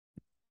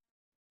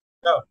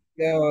Oh,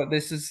 Yo,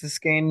 this is the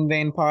Skein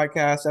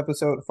podcast,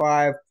 episode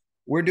 5.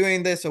 We're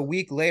doing this a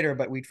week later,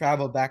 but we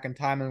traveled back in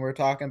time and we're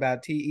talking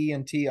about TE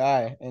and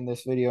TI in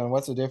this video and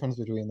what's the difference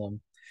between them.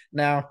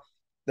 Now,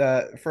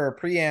 for a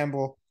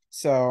preamble,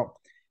 so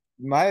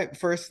my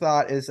first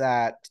thought is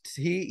that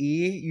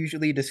TE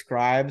usually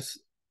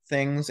describes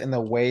things in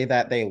the way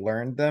that they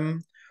learned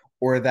them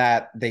or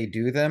that they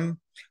do them,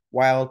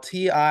 while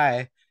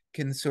TI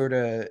can sort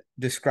of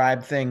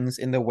describe things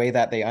in the way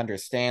that they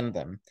understand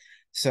them.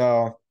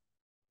 So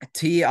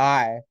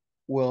TI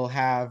will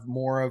have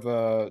more of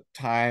a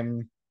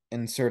time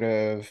in sort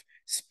of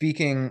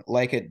speaking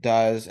like it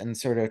does and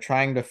sort of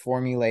trying to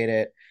formulate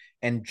it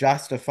and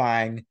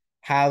justifying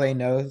how they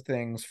know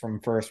things from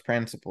first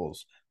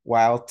principles,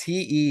 while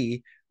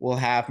TE will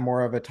have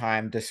more of a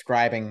time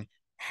describing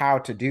how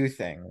to do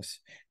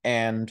things.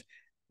 And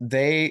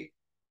they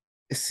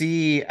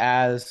see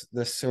as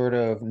the sort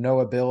of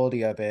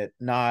knowability of it,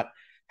 not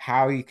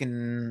how you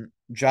can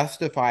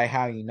justify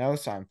how you know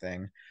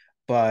something,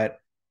 but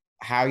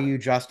how you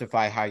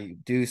justify how you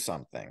do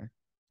something.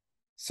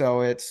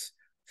 So it's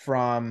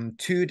from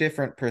two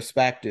different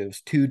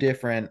perspectives, two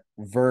different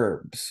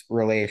verbs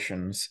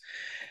relations,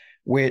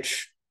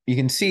 which you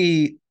can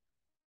see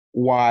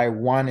why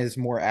one is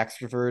more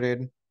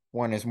extroverted,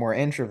 one is more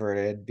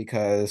introverted,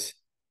 because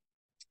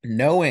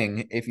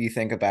knowing, if you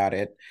think about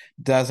it,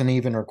 doesn't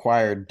even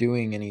require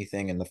doing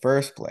anything in the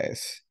first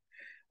place.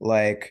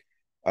 Like,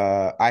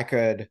 I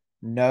could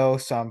know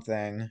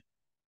something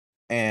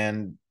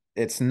and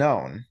it's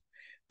known,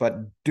 but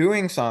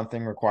doing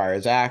something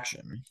requires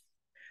action.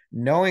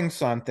 Knowing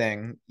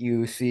something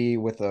you see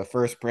with the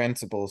first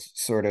principles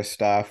sort of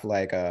stuff,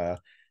 like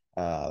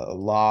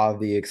law of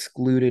the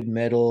excluded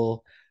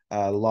middle,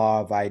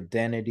 law of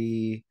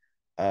identity.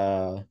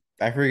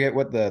 I forget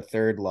what the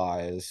third law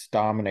is.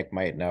 Dominic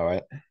might know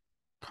it.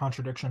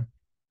 contradiction,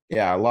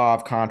 Yeah, law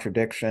of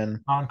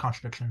contradiction,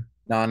 non-contradiction.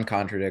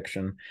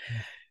 non-contradiction.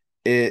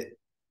 It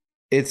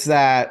it's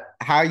that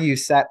how you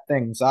set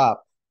things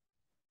up,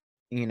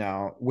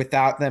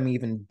 without them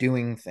even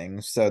doing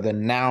things. So the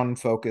noun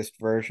focused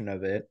version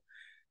of it,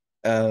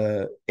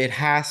 it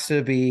has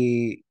to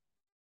be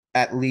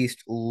at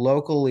least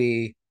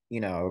locally,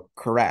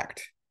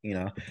 correct,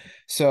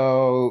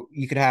 So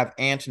you could have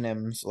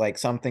antonyms like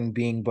something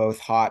being both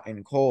hot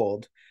and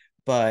cold,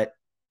 but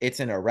it's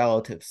in a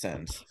relative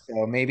sense.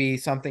 So maybe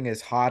something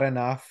is hot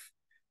enough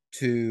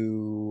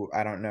to,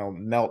 I don't know,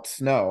 melt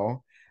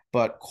snow,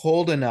 but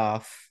cold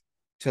enough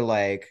to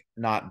like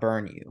not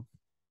burn you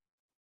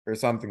or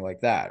something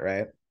like that,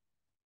 right?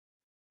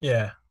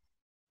 Yeah,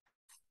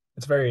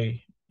 it's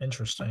very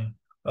interesting.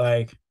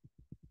 Like,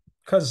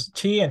 because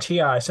T and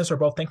TI, since they're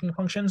both thinking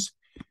functions,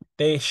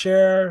 they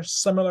share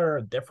similar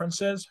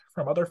differences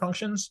from other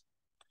functions,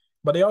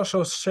 but they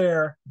also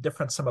share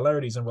different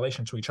similarities in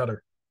relation to each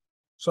other.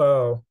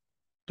 So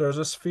there's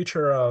this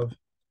feature of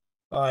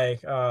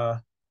like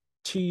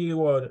T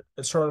would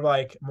it's sort of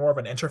like more of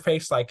an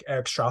interface, like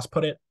Eric Strauss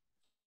put it.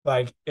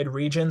 Like it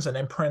regions and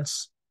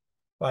imprints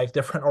like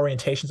different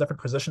orientations,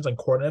 different positions and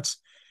coordinates.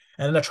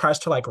 And then it tries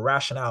to like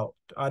ration out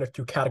either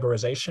through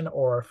categorization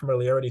or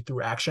familiarity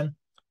through action,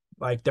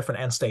 like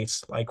different end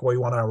states, like where you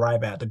want to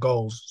arrive at, the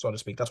goals, so to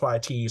speak. That's why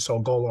IT is so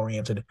goal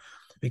oriented,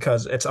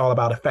 because it's all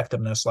about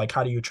effectiveness. Like,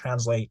 how do you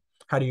translate?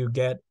 How do you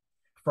get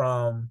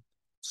from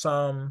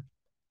some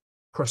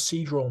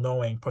procedural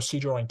knowing,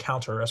 procedural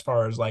encounter as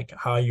far as like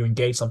how you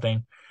engage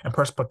something, and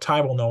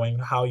perspectival knowing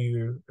how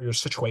you're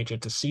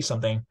situated to see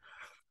something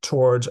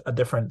towards a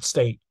different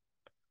state.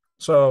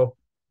 So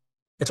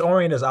its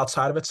orient is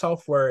outside of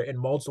itself, where it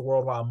molds the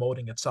world while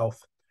molding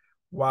itself.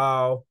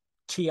 While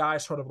TI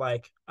sort of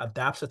like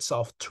adapts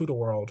itself to the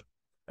world.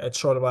 It's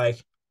sort of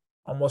like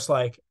almost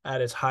like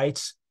at its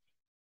heights,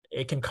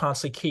 it can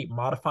constantly keep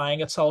modifying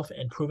itself,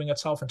 improving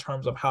itself in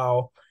terms of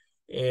how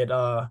it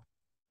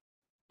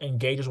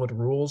engages with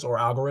rules or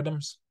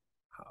algorithms,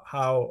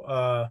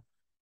 how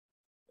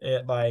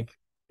it like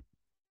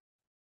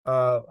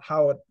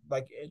how it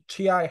like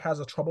TI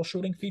has a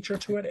troubleshooting feature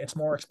to it. It's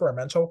more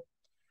experimental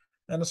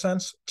in a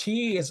sense.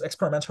 T is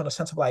experimental in the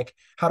sense of like,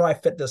 how do I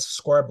fit this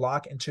square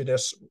block into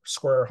this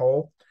square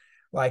hole?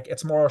 Like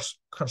it's more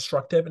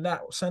constructive in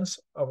that sense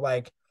of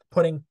like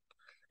putting.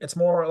 It's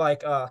more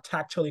like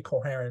tactilely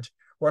coherent,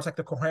 whereas like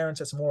the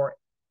coherence is more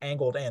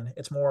angled in.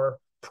 It's more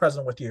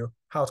present with you.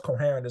 How it's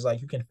coherent is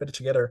like you can fit it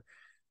together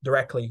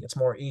directly. It's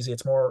more easy.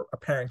 It's more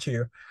apparent to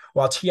you.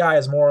 While TI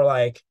is more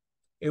like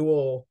it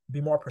will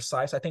be more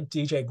precise. I think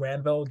DJ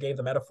Granville gave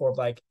the metaphor of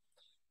like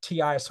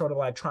TI is sort of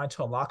like trying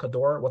to unlock a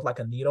door with like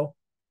a needle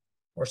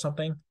or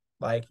something.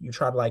 Like you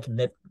try to like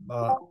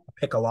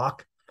pick a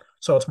lock,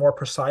 so it's more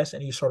precise,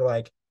 and you sort of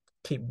like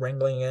keep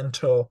wrangling in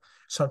until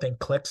something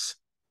clicks.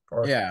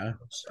 Or Yeah.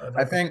 I don't I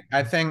know if think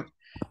I think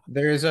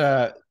there's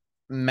a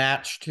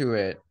match to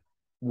it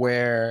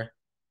where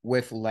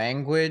with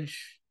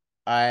language,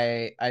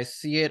 I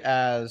see it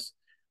as,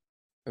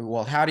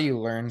 well, how do you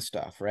learn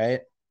stuff,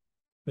 right?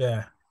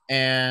 yeah,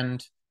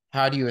 And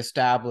how do you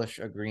establish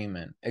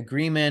agreement?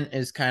 Agreement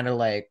is kind of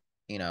like,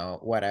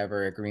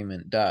 whatever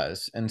agreement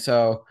does. And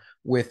so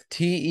With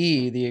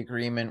TE, the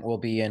agreement will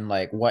be in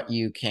like what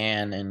you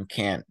can and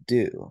can't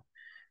do.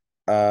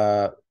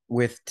 Uh,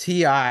 with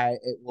TI,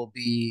 it will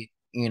be,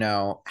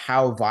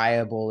 how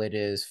viable it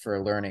is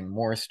for learning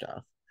more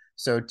stuff.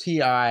 So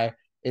TI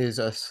is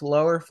a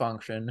slower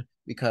function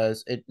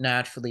because it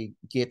naturally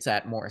gets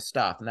at more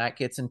stuff. And that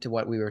gets into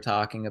what we were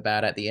talking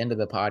about at the end of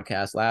the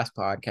podcast, last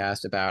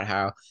podcast, about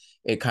how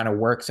it kind of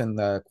works in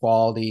the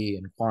quality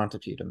and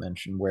quantity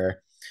dimension,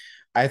 where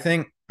I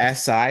think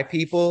SI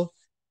people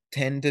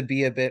tend to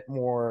be a bit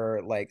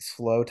more like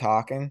slow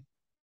talking.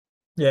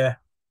 Yeah,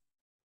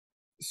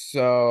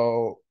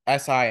 So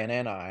SI and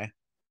NI.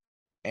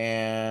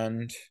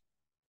 And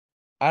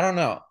I don't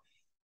know.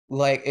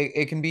 Like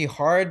it can be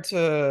hard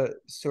to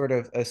sort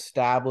of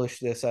establish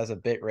this as a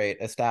bit rate,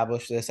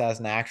 establish this as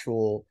an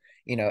actual,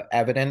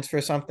 evidence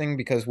for something,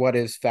 because what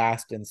is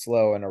fast and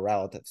slow in a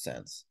relative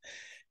sense?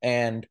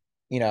 And,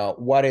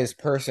 what is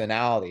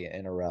personality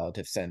in a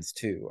relative sense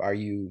too? Are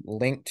you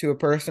linked to a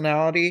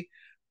personality,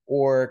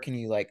 or can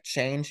you like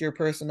change your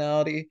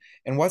personality?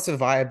 And what's the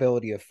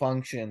viability of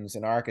functions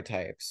and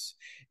archetypes?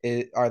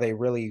 Are they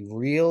really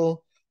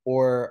real,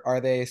 or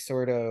are they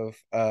sort of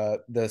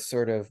the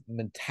sort of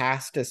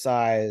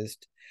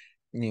metastasized,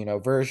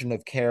 version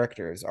of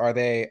characters? Are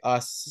they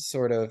us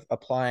sort of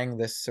applying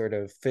this sort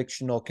of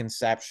fictional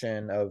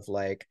conception of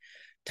like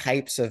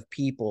types of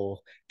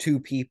people to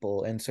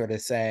people and sort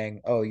of saying,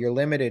 oh, you're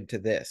limited to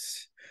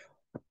this?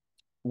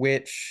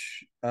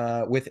 Which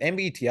with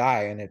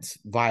MBTI and its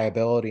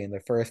viability in the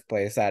first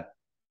place, that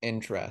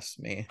interests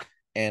me.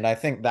 And I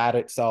think that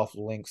itself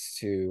links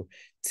to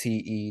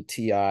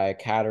TETI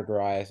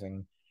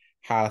categorizing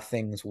how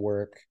things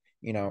work,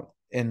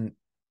 and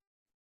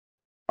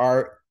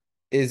our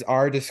is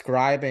our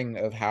describing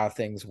of how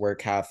things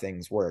work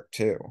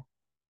too.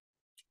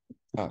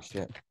 Oh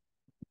shit.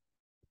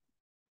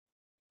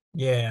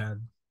 yeah.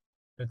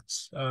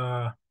 It's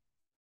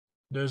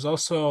there's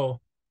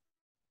also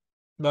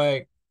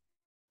like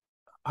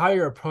how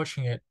you're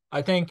approaching it.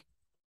 I think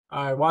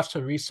I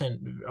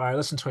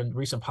listened to a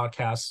recent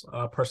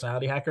podcast,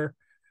 Personality Hacker,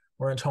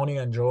 where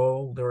Antonio and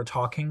Joel they were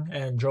talking,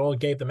 and Joel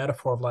gave the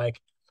metaphor of like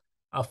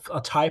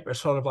a type is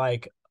sort of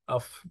like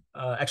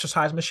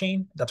exercise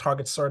machine that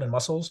targets certain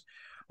muscles,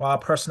 while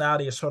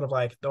personality is sort of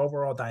like the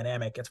overall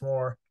dynamic. It's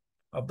more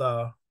of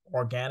the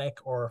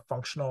organic or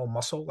functional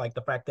muscle, like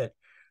the fact that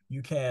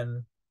you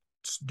can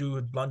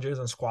do lunges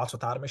and squats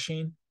without a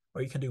machine,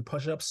 or you can do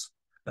push-ups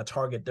that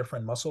target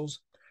different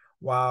muscles,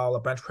 while a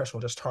bench press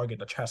will just target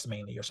the chest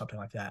mainly or something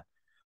like that.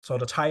 So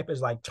the type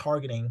is like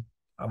targeting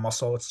a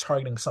muscle, it's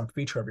targeting some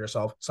feature of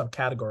yourself, some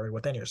category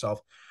within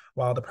yourself,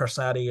 while the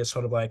personality is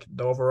sort of like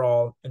the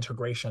overall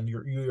integration,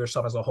 you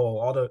yourself as a whole,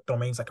 all the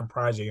domains that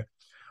comprise you.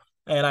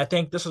 And I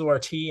think this is where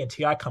T and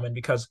TI come in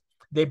because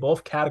they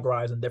both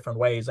categorize in different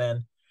ways.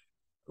 And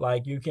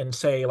like you can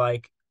say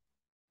like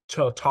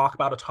to talk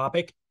about a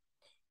topic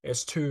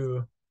is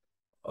to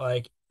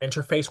like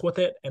interface with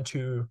it and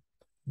to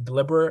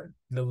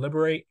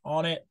deliberate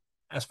on it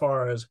as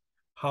far as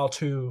how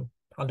to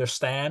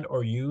understand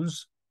or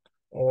use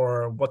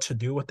or what to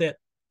do with it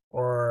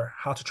or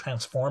how to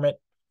transform it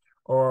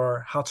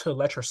or how to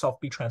let yourself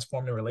be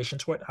transformed in relation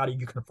to it. How do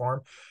you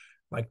conform?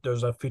 Like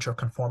there's a feature of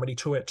conformity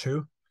to it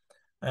too.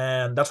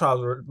 And that's what I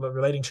was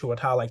relating to with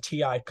how like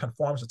TI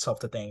conforms itself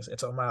to things.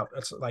 It's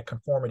like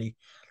conformity.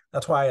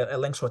 That's why it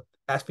links with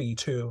FE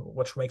too,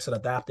 which makes it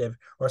adaptive,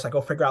 where it's like,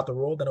 go figure out the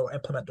rule, then it'll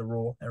implement the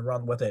rule and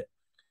run with it.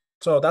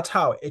 So that's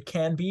how it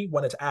can be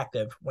when it's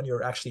active, when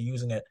you're actually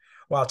using it.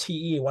 While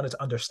TE, when it's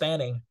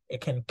understanding, it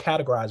can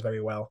categorize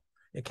very well.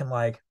 It can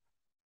like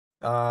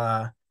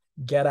uh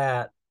get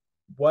at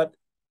what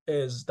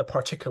is the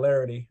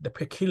particularity, the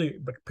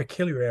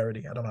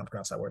peculiarity. I don't know how to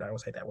pronounce that word. I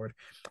always hate that word.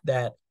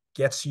 That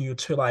gets you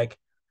to like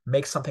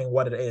make something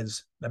what it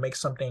is. That makes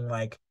something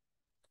like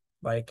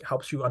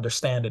helps you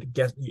understand it.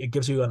 It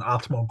gives you an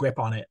optimal grip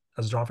on it,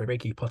 as John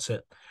Favreau puts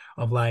it,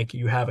 of like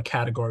you have a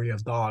category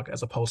of dog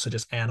as opposed to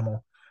just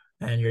animal,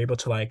 and you're able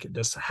to like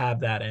just have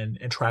that and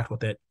interact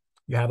with it.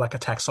 You have like a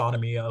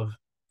taxonomy of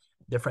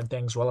different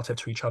things relative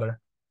to each other.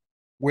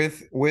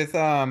 With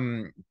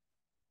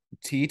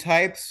T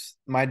types,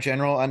 my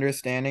general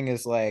understanding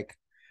is like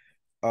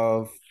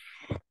of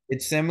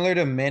it's similar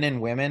to men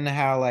and women,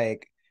 how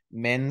like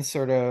men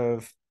sort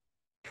of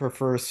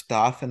prefer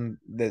stuff and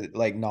the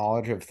like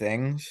knowledge of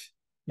things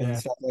and Yeah.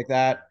 stuff like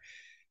that.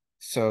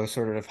 So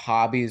sort of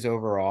hobbies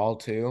overall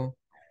too,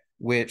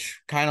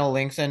 which kind of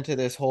links into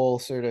this whole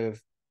sort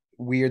of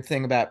weird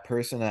thing about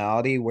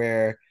personality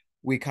where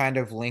we kind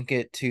of link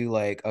it to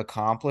like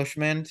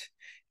accomplishment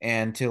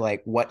and to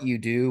like what you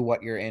do,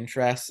 what your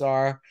interests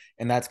are.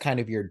 And that's kind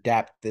of your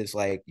depth, is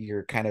like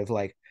your kind of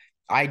like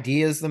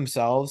ideas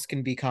themselves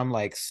can become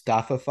like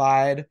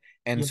stuffified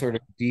and Yeah. sort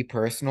of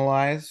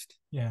depersonalized.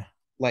 Yeah.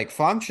 Like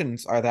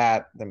functions are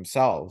that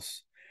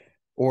themselves,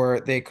 or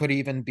they could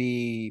even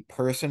be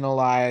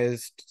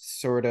personalized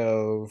sort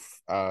of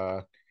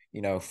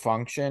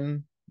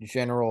function,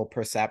 general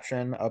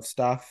perception of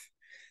stuff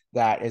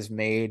that is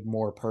made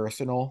more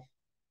personal.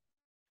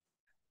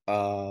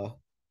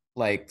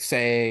 like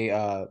say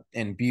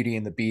in Beauty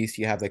and the Beast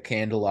you have the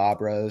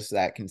candelabras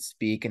that can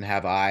speak and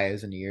have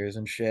eyes and ears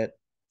and shit.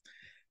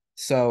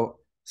 So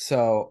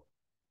so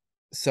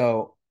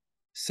so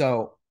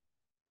so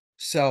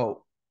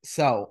so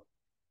so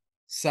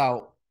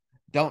so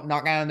don't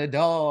knock down the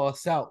door.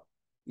 So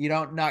you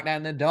don't knock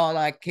down the door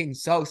like King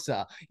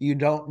Sosa. You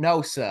don't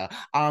know, sir.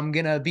 I'm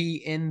gonna be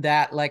in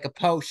that like a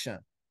potion.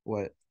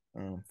 What?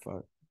 Oh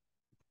fuck.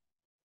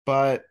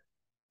 But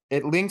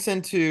it links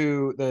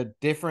into the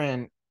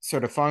different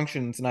sort of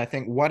functions, and I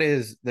think what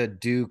is the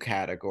do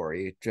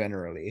category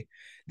generally?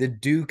 The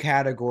do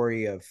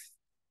category of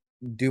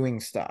doing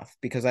stuff,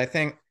 because I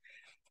think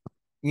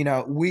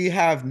we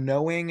have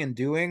knowing and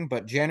doing,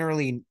 but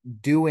generally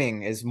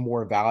doing is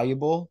more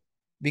valuable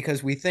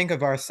because we think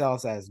of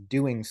ourselves as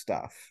doing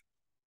stuff.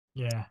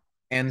 Yeah.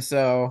 And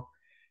so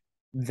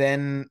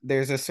then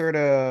there's a sort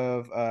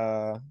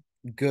of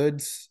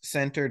goods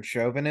centered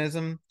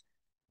chauvinism.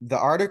 The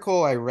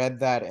article I read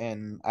that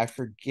in, I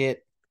forget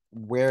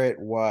where it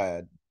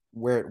was,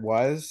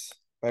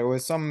 but it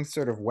was some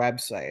sort of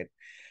website.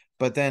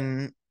 But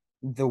then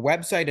the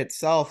website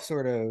itself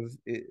sort of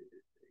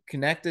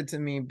connected to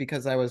me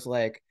because I was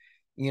like,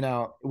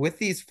 with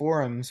these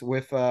forums,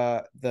 with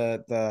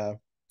the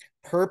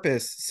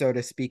purpose, so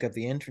to speak, of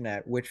the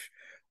internet, which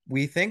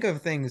we think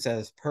of things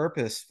as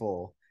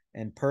purposeful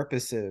and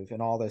purposive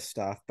and all this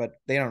stuff, but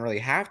they don't really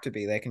have to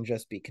be. They can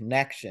just be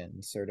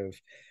connection, sort of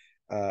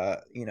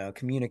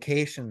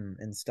communication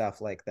and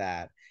stuff like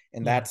that.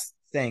 And Yeah. that's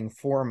saying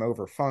form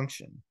over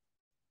function,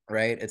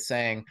 right? It's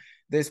saying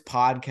this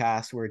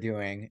podcast we're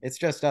doing, it's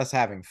just us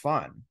having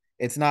fun.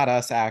 It's not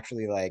us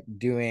actually like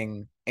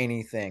doing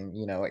anything,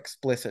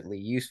 explicitly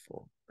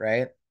useful,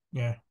 right?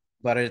 Yeah.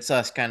 But it's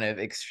us kind of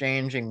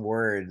exchanging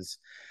words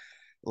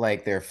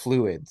like they're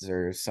fluids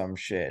or some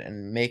shit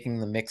and making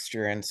the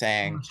mixture and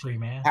saying, Chemistry,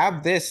 man.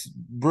 have this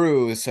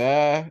brew,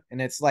 sir.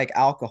 And it's like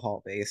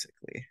alcohol,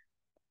 basically.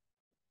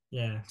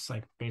 Yeah, it's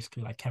like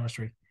basically like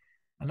chemistry.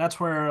 And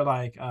that's where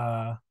like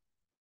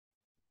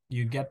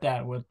you get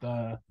that with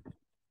the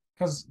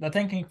because the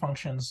thinking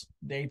functions,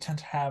 they tend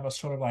to have a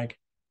sort of like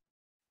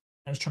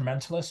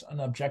instrumentalist and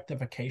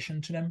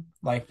objectification to them.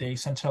 Like they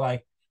tend to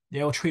like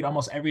they'll treat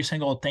almost every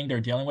single thing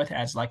they're dealing with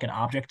as like an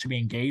object to be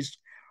engaged,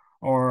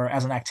 or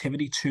as an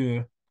activity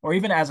to, or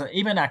even as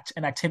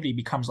an activity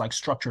becomes like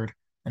structured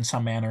in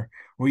some manner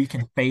where you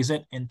can phase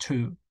it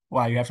into.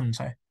 Wow, you have something to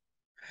say?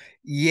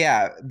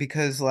 Yeah,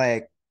 because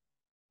like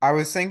I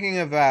was thinking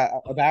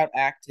about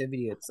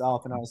activity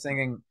itself, and I was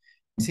thinking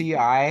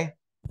TI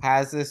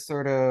has this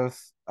sort of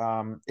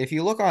if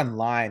you look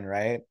online,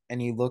 right,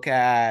 and you look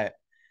at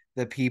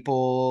the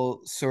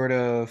people sort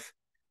of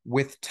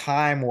with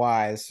time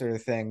wise sort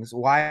of things,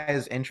 why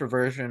is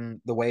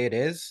introversion the way it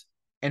is?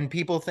 And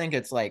people think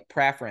it's like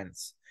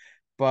preference,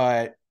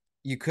 but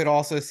you could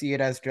also see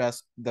it as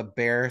just the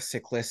bare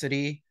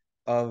cyclicity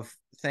of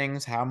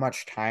things, how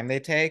much time they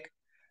take.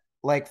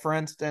 Like for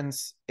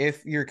instance,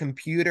 if your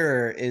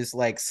computer is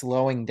like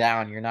slowing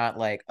down, you're not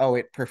like, oh,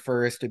 it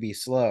prefers to be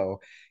slow.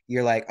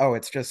 You're like, oh,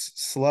 it's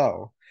just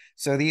slow.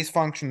 So these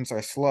functions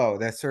are slow.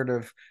 That sort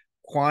of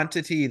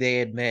quantity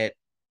they admit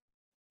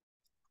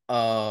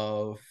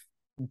of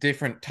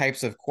different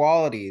types of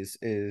qualities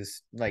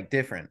is like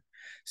different.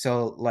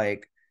 So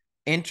like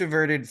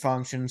introverted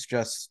functions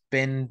just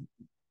spend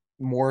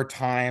more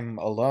time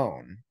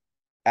alone,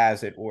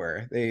 as it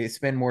were. They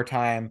spend more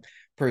time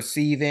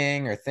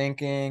perceiving or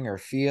thinking or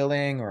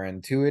feeling or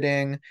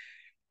intuiting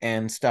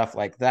and stuff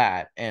like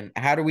that. And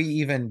how do we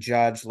even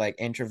judge like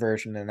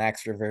introversion and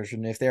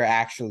extroversion if they're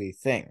actually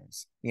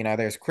things?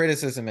 There's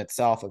criticism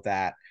itself of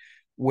that,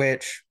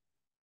 which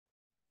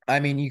I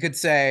mean, you could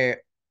say,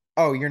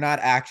 oh, you're not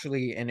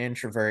actually an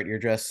introvert, you're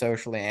just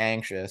socially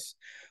anxious,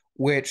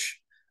 which,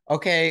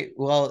 okay,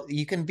 well,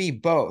 you can be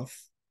both.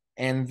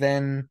 And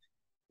then,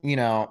 you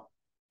know,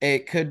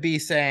 it could be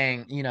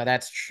saying,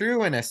 that's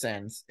true in a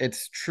sense.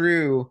 It's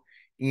true,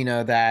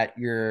 that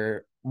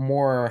you're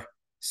more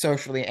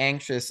socially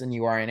anxious than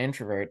you are an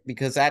introvert,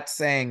 because that's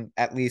saying,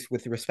 at least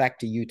with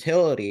respect to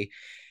utility,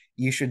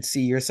 you should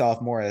see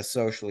yourself more as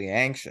socially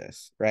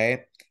anxious,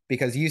 right?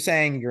 Because you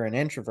saying you're an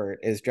introvert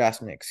is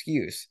just an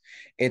excuse.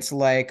 It's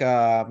like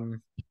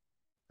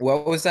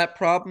what was that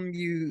problem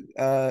you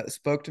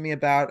spoke to me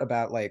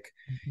about like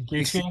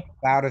you see GTA, a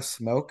cloud of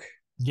smoke?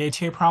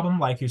 GTA problem.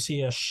 Like you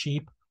see a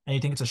sheep and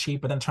you think it's a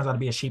sheep, but then it turns out to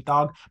be a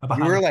sheepdog, but You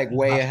behind were it like is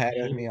way about to ahead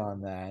of be, me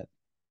on that.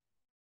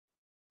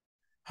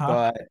 huh?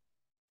 But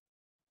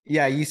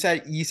yeah, you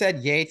said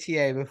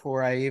YTA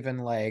before I even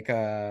like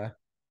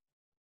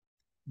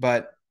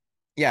but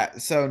yeah,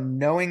 so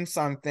knowing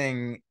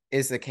something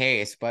is the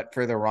case, but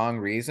for the wrong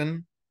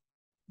reason.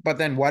 But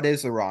then what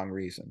is the wrong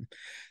reason?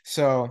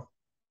 So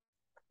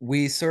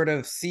we sort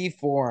of see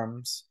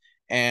forms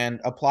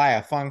and apply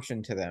a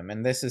function to them.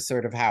 And this is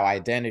sort of how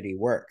identity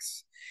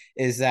works,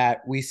 is that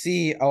we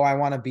see, oh, I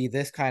want to be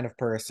this kind of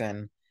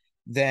person.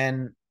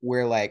 Then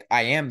we're like,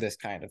 I am this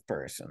kind of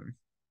person,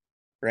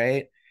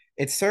 right?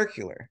 It's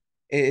circular.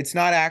 It's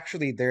not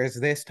actually there's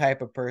this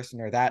type of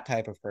person or that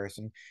type of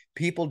person.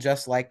 People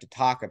just like to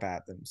talk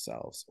about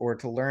themselves or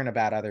to learn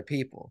about other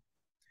people.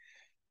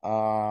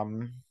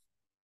 Um,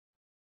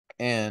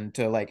 and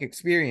to like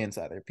experience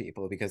other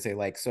people because they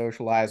like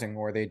socializing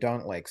or they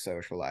don't like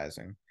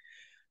socializing.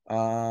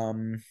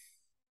 Um,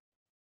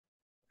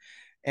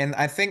 and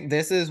I think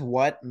this is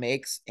what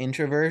makes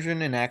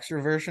introversion and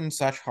extroversion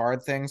such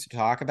hard things to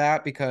talk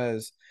about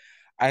because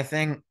I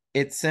think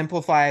it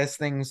simplifies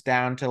things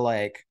down to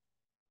like,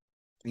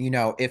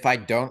 if I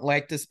don't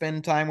like to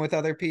spend time with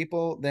other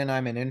people, then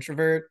I'm an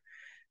introvert.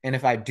 And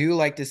if I do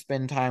like to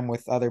spend time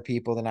with other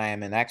people, then I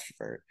am an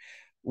extrovert.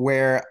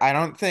 Where I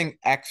don't think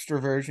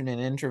extroversion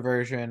and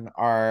introversion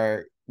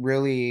are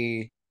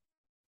really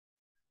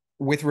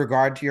with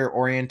regard to your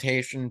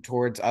orientation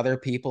towards other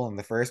people in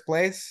the first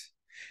place.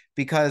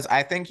 Because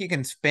I think you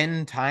can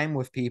spend time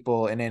with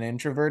people in an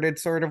introverted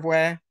sort of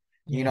way.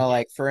 Yeah.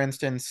 Like for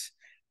instance,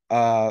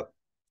 uh,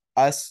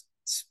 us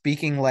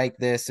speaking like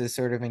this is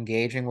sort of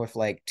engaging with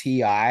like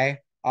TI,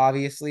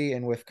 obviously,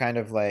 and with kind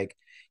of like,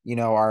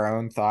 our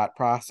own thought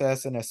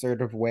process in a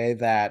sort of way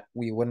that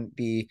we wouldn't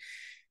be,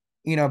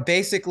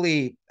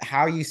 basically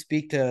how you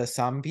speak to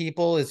some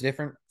people is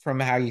different from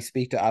how you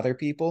speak to other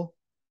people.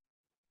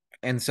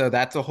 And so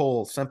that's a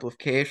whole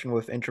simplification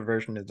with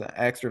introversion and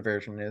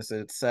extroversion is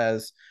it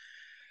says,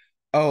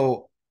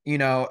 oh,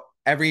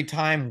 every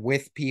time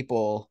with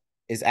people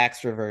is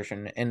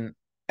extroversion and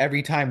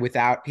every time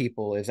without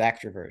people is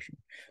extroversion,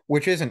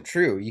 which isn't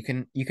true. You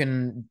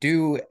can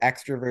do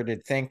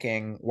extroverted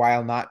thinking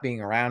while not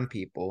being around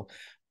people,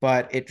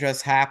 but it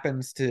just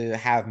happens to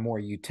have more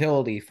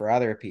utility for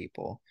other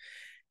people.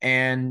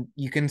 And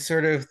you can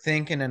sort of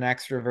think in an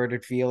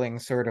extroverted feeling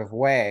sort of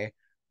way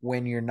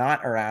when you're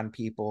not around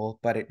people,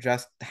 but it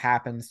just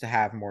happens to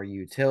have more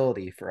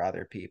utility for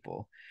other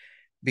people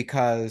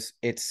because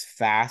it's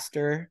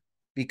faster,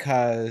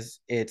 because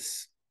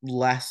it's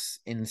less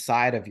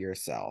inside of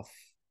yourself.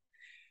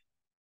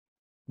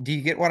 Do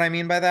you get what I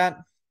mean by that?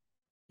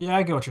 Yeah,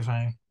 I get what you're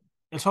saying.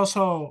 It's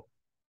also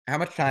How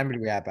much time do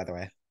we have, by the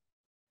way?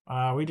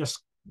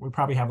 we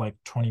probably have like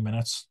 20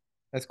 minutes.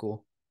 That's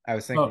cool. I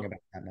was thinking So about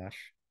that much.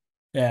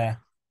 yeah.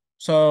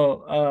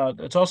 So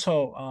it's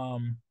also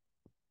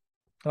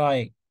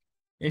like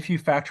if you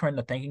factor in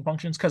the thinking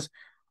functions, because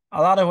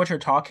a lot of what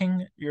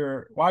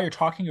while you're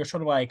talking, you're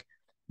sort of like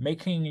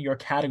making your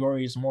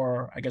categories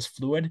more, I guess,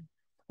 fluid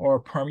or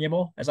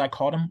permeable, as I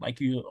call them. Like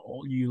you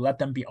let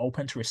them be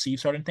open to receive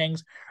certain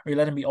things, or you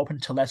let them be open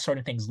to let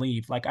certain things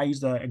leave. Like I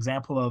use the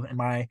example of in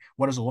my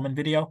 "What is a Woman"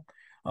 video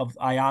of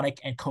ionic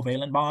and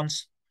covalent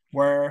bonds,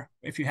 where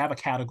if you have a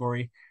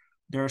category,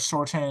 there are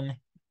certain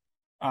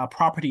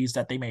properties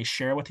that they may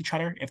share with each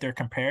other if they're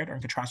compared or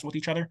contrasted with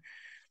each other,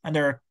 and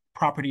there are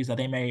properties that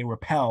they may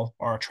repel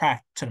or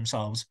attract to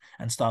themselves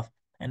and stuff.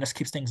 And this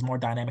keeps things more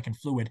dynamic and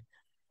fluid.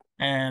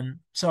 And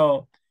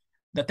so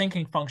the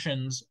thinking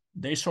functions,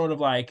 they sort of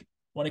like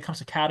when it comes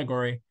to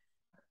category,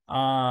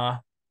 uh,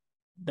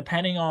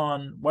 depending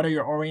on whether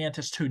your orient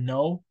is to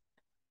know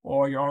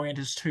or your orient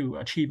is to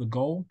achieve a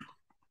goal,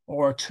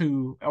 or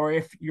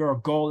if your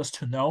goal is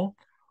to know,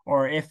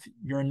 or if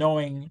your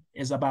knowing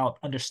is about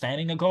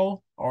understanding a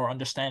goal or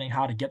understanding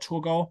how to get to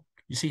a goal.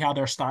 You see how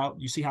they're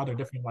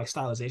different like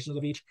stylizations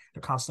of each.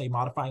 They're constantly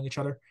modifying each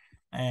other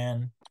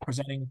and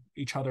presenting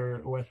each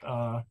other with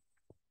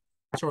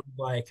sort of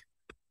like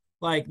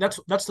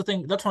that's the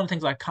thing. That's one of the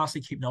things I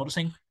constantly keep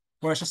noticing.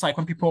 Where it's just like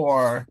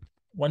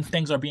when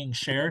things are being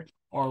shared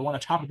or when a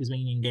topic is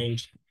being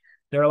engaged,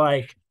 they're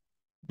like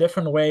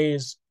different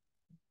ways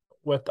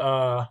with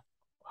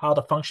how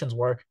the functions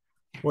work,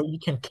 where you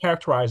can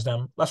characterize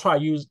them. That's why I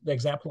use the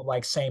example of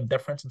like same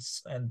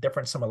difference and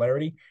different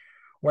similarity,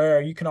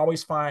 where you can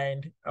always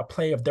find a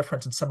play of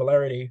difference and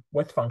similarity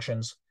with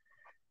functions.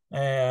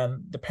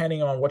 And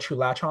depending on what you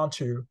latch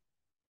onto,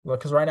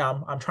 because right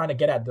now I'm trying to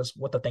get at this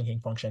with the thinking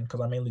function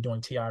because I'm mainly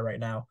doing TI right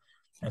now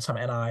and some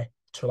NI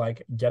to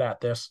like get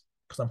at this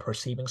because I'm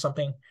perceiving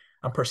something.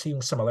 I'm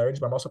perceiving similarities,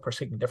 but I'm also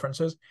perceiving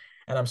differences,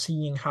 and I'm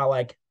seeing how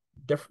like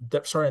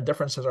certain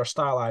differences are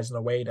stylized in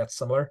a way that's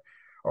similar,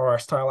 or are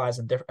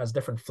stylized as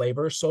different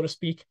flavors, so to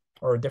speak,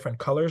 or different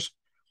colors,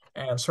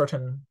 and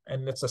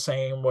it's the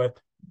same with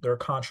their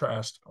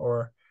contrast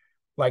or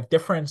like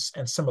difference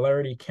and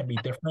similarity can be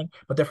different,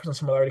 but difference and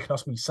similarity can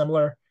also be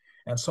similar,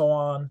 and so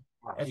on.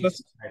 Oh, It's Jesus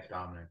just Christ,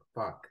 Dominic.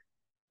 Fuck.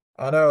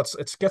 I know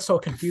it gets so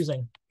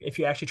confusing if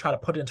you actually try to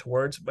put it into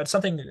words, but it's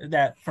something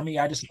that for me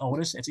I just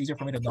notice. It's easier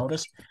for me to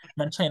notice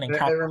mentally and It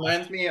encounter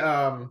reminds me,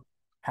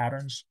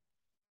 patterns.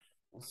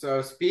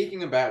 so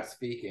speaking about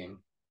speaking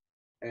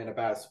and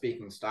about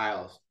speaking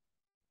styles,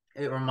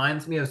 it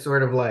reminds me of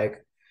sort of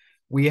like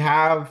we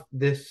have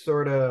this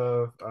sort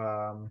of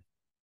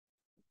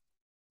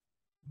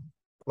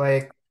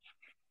like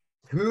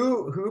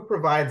who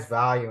provides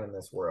value in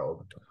this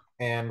world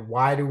and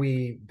why do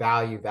we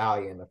value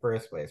in the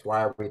first place?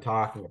 Why are we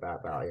talking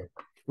about value?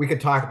 We could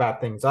talk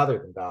about things other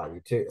than value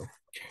too.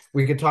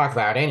 We could talk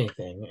about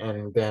anything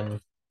and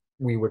then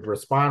we would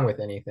respond with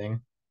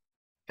anything,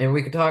 and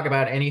we could talk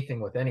about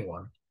anything with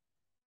anyone.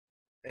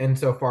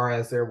 insofar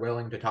as they're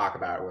willing to talk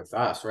about it with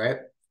us, right?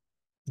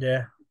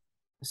 Yeah.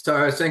 So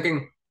I was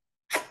thinking,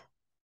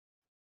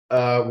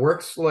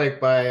 works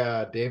like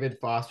by David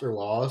Foster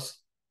Wallace.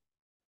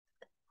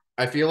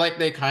 I feel like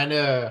they kind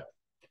of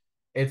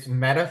it's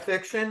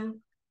metafiction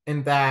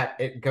in that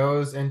it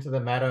goes into the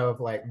meta of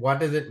like what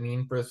does it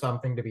mean for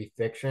something to be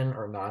fiction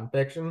or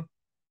nonfiction?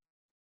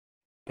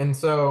 And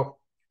so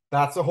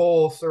that's a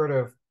whole sort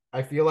of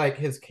I feel like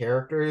his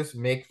characters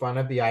make fun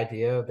of the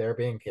idea of there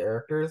being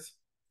characters.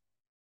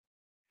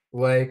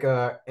 Like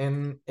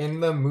in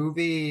the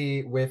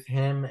movie with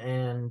him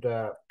and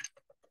uh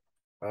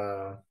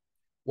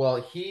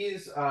well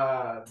he's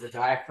the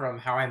guy from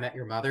How I Met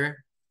Your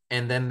Mother,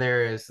 and then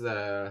there is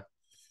the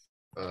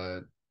uh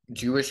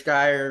Jewish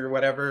guy or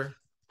whatever.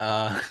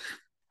 I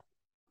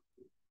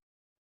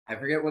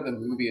forget what the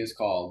movie is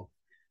called,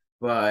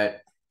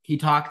 but he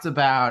talks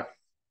about,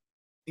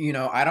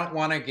 I don't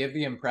want to give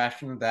the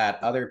impression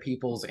that other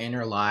people's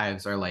inner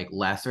lives are like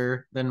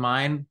lesser than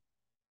mine.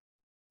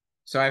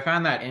 So I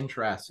found that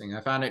interesting.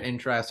 I found it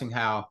interesting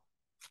how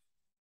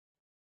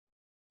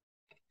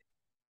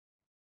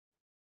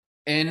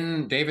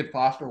in David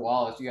Foster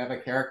Wallace, you have a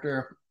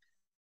character,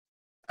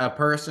 a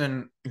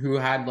person who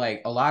had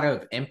like a lot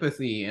of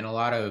empathy and a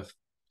lot of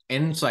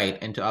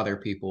insight into other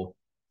people.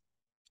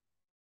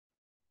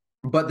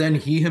 But then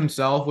he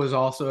himself was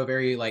also a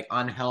very like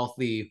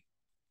unhealthy,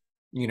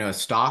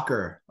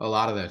 stalker a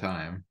lot of the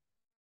time.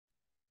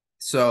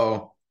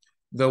 So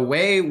the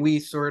way we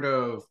sort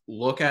of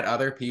look at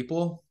other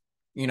people,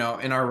 in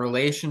our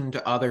relation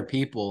to other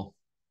people,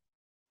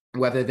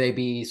 whether they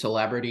be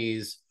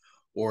celebrities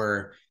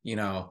or,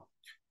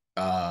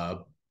 uh,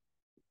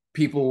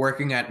 people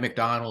working at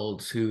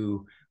McDonald's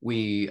who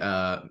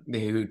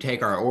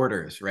take our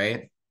orders,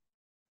 right?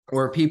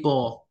 Or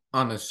people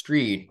on the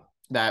street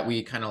that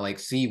we kind of like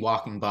see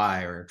walking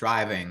by or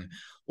driving,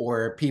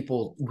 or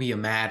people we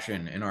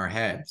imagine in our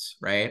heads,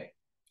 right?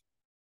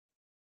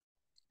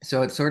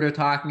 So it's sort of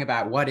talking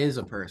about what is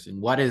a person,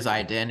 what is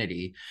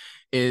identity?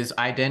 Is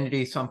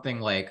identity something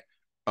like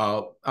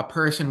a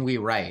person we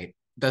write?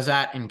 Does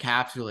that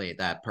encapsulate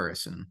that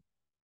person?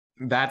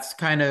 That's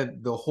kind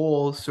of the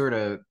whole sort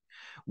of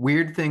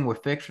weird thing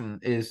with fiction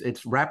is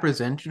it's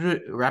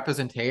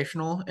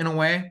representational in a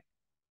way,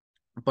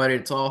 but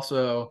it's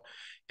also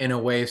in a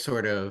way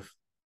sort of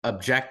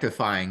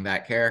objectifying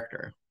that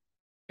character.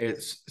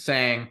 It's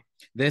saying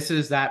this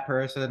is that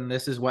person,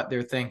 this is what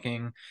they're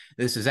thinking,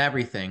 this is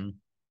everything.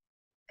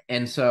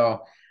 And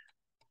so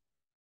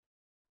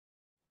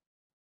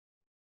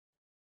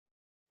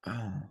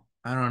oh,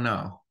 I don't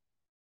know.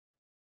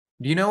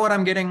 Do you know what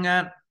I'm getting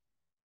at?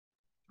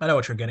 I know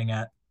what you're getting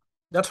at.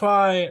 That's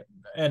why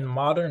in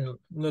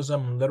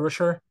modernism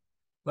literature,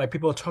 like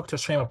people took to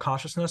stream of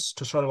consciousness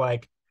to sort of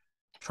like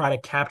try to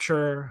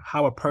capture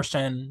how a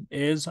person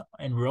is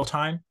in real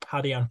time,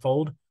 how they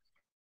unfold.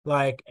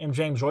 Like in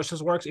James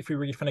Joyce's works, if you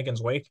read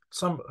Finnegan's Wake,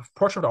 some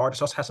Portrait of the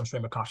Artist also has some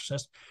stream of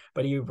consciousness,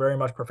 but he very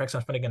much perfects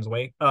on Finnegan's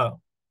Wake.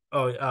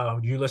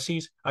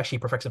 Ulysses actually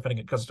perfects in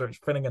Finnegan because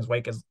Finnegan's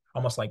Wake is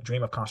almost like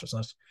dream of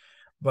consciousness,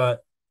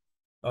 but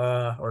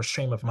or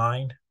stream of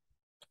mind.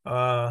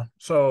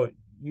 So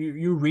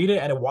you read it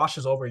and it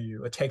washes over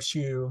you. It takes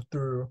you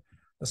through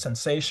the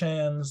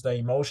sensations, the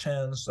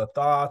emotions, the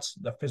thoughts,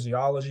 the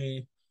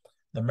physiology,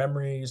 the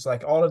memories,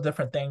 like all the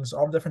different things,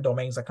 all the different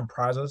domains that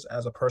comprise us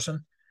as a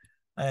person,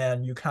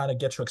 and you kind of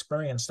get to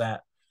experience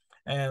that.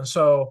 And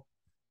so,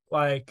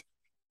 like,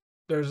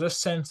 there's this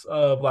sense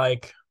of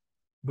like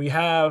we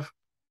have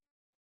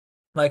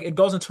like it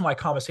goes into my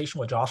conversation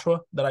with Joshua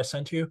that I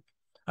sent you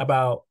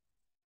about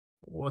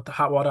what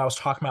I was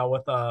talking about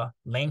with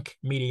link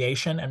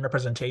mediation and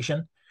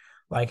representation,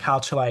 like how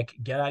to like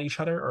get at each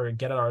other or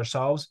get at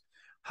ourselves.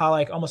 How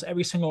like almost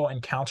every single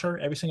encounter,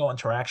 every single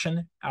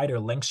interaction either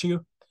links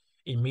you,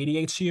 it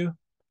mediates you,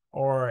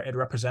 or it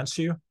represents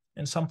you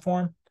in some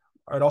form,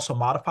 or it also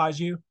modifies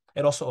you.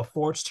 It also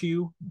affords to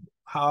you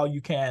how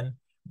you can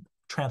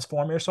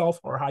transform yourself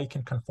or how you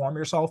can conform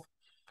yourself,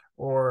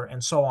 or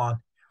and so on.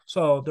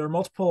 So there are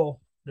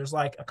multiple. There's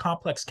like a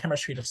complex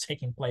chemistry that's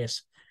taking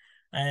place,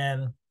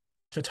 and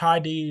to tie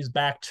these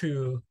back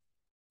to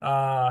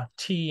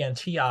T and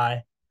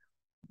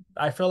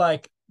I feel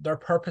like their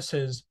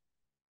purposes,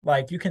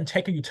 like you can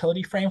take a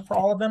utility frame for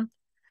all of them,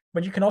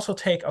 but you can also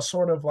take a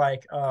sort of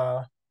like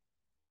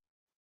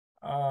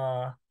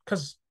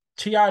because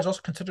TI is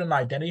also considered an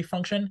identity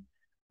function,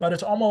 but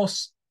it's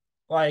almost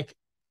like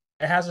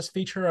it has this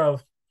feature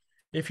of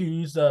if you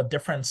use the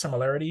different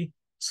similarity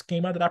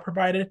schema that I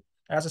provided, it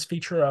has this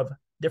feature of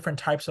different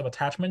types of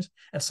attachments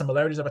and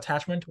similarities of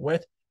attachment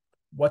with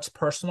what's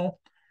personal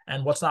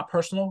and what's not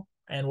personal,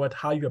 and with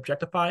how you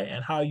objectify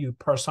and how you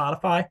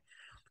personify.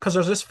 Because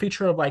there's this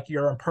feature of like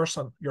you're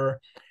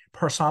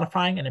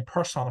personifying and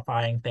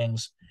impersonifying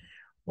things.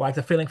 Like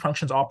the feeling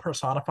functions all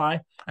personify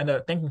and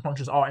the thinking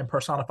functions all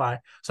impersonify.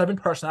 So even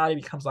personality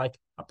becomes like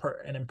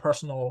an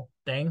impersonal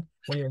thing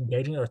when you're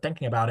engaging or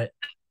thinking about it.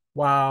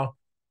 While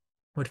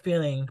with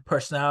feeling,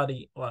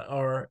 personality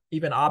or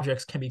even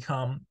objects can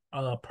become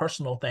a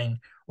personal thing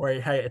where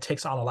it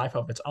takes on a life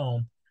of its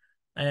own.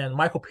 And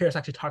Michael Pierce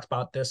actually talks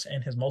about this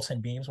in his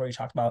Molten Beams, where he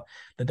talks about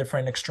the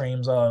different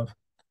extremes of,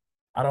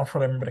 I don't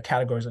really remember the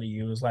categories that he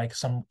used, like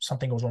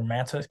something was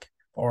romantic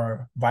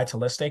or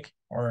vitalistic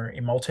or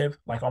emotive,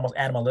 like almost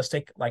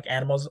animalistic, like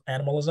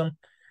animalism,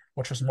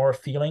 which was more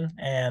feeling.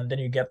 And then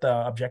you get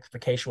the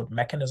objectification with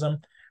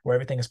mechanism, where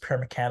everything is pure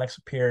mechanics,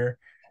 pure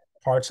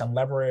parts and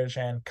leverage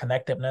and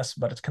connectiveness,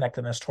 but it's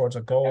connectiveness towards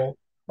a goal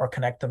or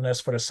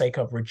connectiveness for the sake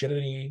of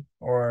rigidity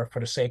or for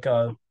the sake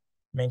of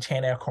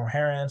maintaining a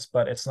coherence,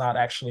 but it's not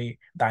actually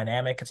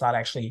dynamic. It's not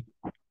actually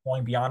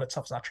going beyond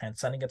itself. It's not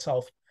transcending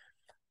itself,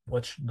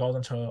 which goes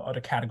into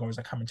other categories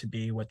that come into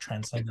be with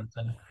transcendence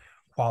and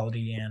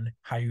quality and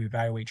how you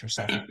evaluate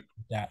yourself.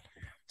 That.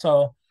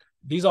 So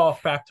these all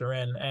factor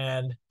in,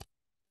 and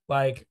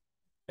like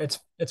it's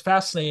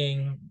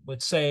fascinating.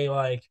 Let's say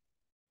like,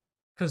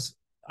 because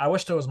I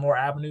wish there was more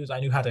avenues I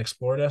knew how to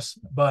explore this,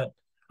 but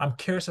I'm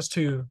curious as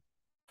to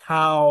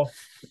how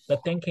the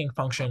thinking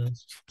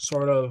functions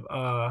sort of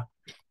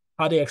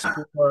how they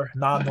explore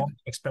non-normal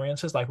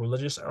experiences like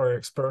religious or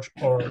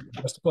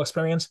mystical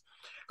experience,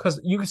 because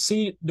you can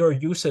see their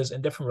uses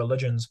in different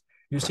religions.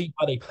 You see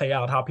how they play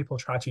out, how people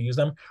try to use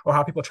them, or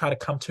how people try to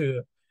come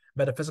to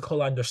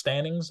metaphysical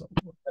understandings,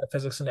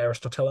 metaphysics in the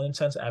Aristotelian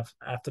sense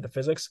after the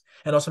physics,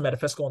 and also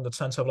metaphysical in the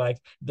sense of like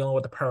dealing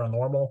with the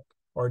paranormal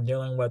or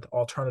dealing with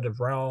alternative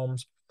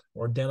realms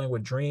or dealing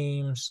with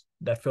dreams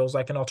that feels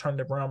like an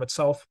alternative realm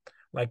itself.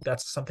 Like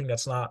that's something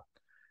that's not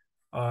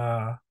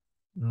uh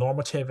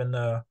normative in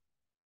the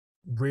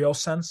real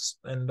sense,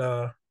 in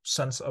the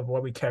sense of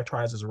what we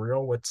characterize as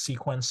real, with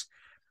sequence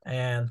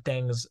and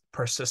things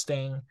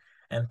persisting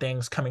and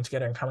things coming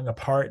together and coming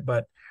apart.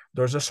 But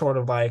there's just sort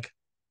of like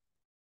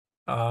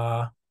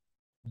uh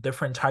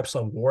different types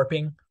of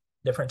warping,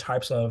 different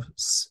types of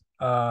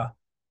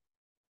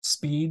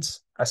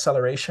speeds,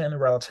 acceleration,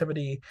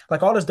 relativity,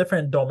 like all those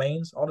different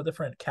domains, all the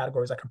different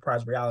categories that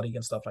comprise reality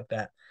and stuff like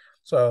that.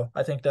 So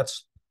I think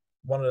that's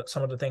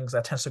some of the things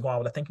that tends to go on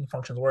with the thinking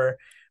functions, where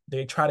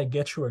they try to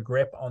get you a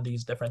grip on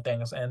these different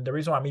things. And the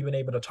reason why I'm even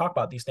able to talk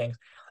about these things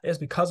is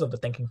because of the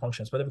thinking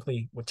function,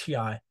 specifically with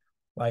TI.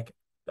 Like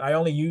I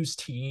only use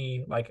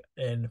TE like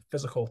in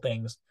physical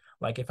things,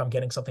 like if I'm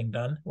getting something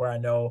done where I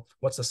know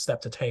what's the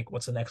step to take,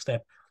 what's the next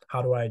step,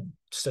 how do I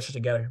stitch it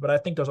together. But I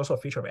think there's also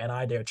a feature of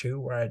NI there too,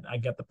 where I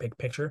get the big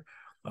picture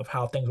of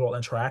how things will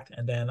interact,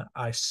 and then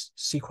I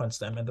sequence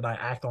them, and then I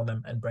act on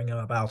them and bring them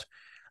about.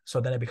 So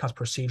then it becomes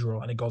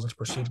procedural, and it goes into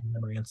procedural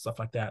memory and stuff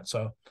like that.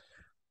 So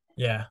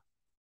yeah,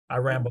 I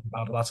rambled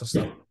about lots of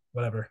stuff.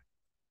 Whatever.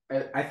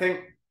 I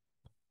think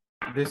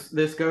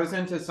this goes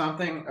into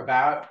something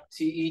about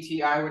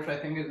TETI, which I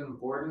think is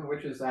important,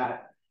 which is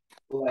that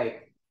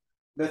like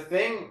the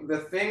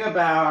thing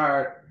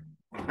about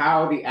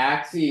how the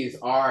axes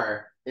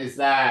are is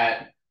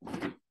that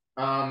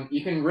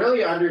you can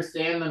really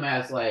understand them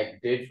as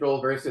like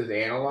digital versus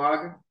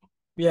analog.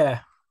 Yeah.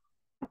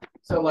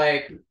 So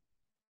like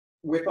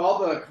with all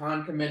the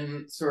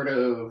concomitant sort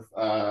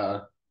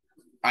of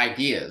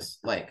ideas,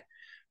 like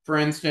for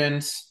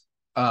instance,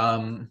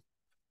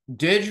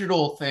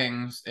 digital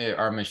things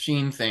are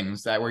machine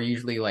things that we're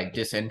usually like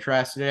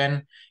disinterested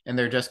in, and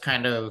they're just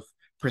kind of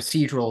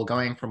procedural,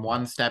 going from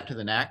one step to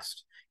the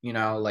next,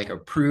 like a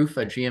proof,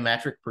 a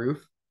geometric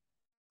proof,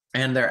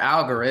 and they're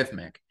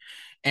algorithmic.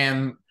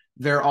 And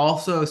they're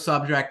also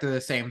subject to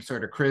the same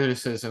sort of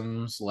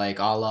criticisms, like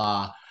a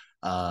la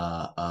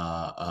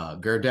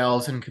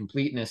Gödel's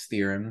incompleteness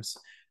theorems,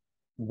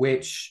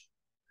 which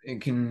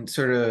can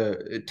sort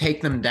of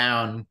take them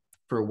down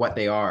for what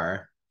they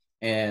are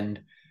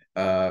and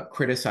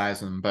criticize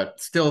them, but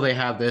still they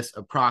have this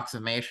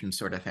approximation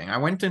sort of thing. I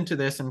went into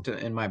this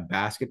in my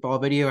basketball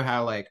video,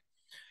 how like,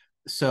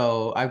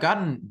 so I've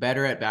gotten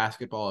better at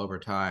basketball over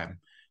time.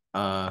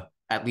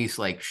 At least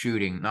like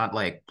shooting, not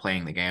like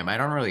playing the game. I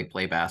don't really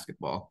play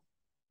basketball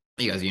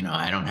because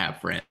I don't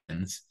have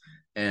friends.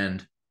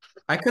 And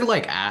I could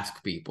like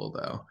ask people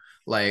though.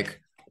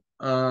 Like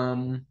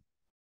um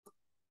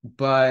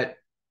but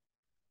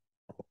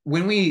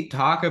when we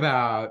talk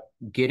about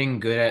getting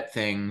good at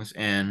things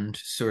and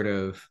sort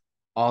of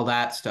all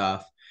that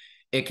stuff,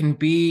 it can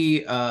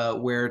be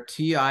where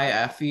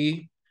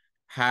TIFE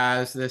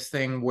has this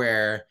thing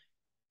where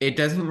it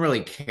doesn't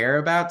really care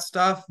about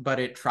stuff, but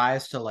it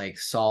tries to like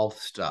solve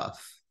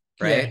stuff,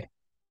 Yeah. right?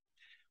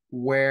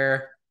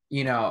 Where,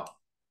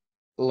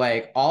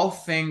 like I'll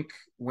think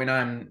when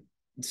I'm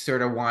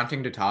sort of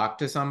wanting to talk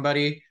to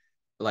somebody,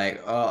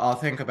 like I'll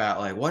think about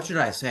like what should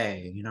I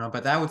say,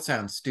 but that would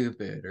sound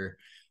stupid, or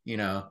you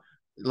know,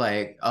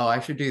 like oh I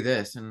should do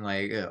this, and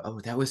like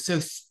oh that was so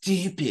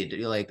stupid,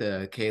 like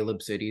the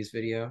Caleb Cities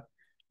video.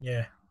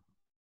 Yeah.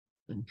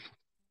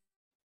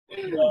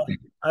 Yeah.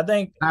 I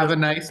think Have a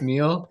nice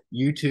meal,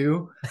 you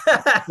too.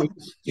 that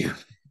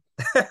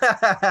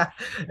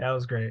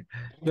was great.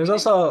 There's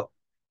also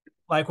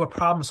like with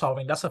problem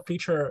solving, that's a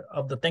feature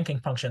of the thinking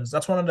functions.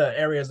 That's one of the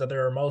areas that they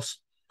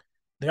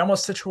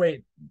almost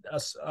situate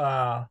us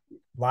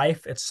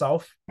life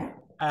itself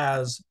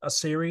as a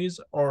series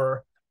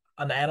or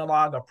an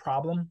analog, a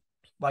problem,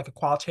 like a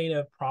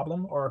qualitative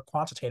problem or a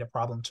quantitative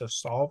problem to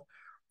solve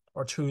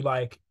or to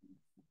like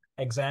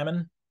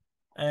examine.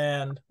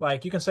 And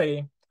like you can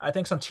say, I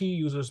think some T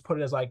users put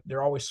it as like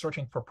they're always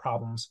searching for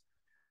problems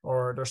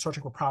or they're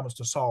searching for problems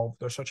to solve.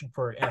 They're searching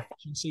for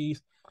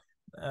inefficiencies,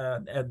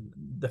 and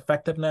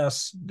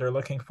effectiveness. They're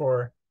looking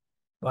for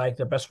like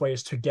the best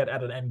ways to get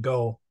at an end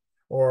goal.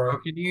 Oh, Or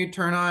can you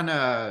turn on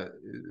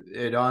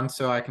it on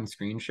so I can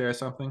screen share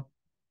something?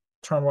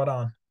 turn what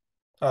on?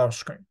 Oh,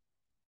 screen.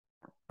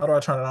 How do I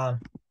turn it on?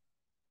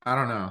 I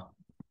don't know.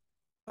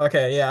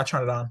 Okay, yeah, I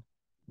turn it on.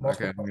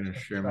 Okay, Multiple I'm gonna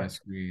share my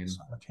screen.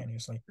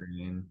 simultaneously.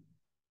 Screen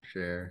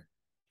share.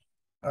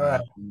 All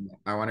right.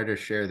 I wanted to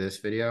share this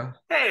video.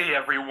 Hey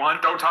everyone,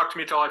 don't talk to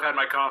me till I've had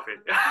my coffee.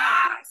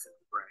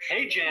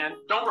 Hey Jan,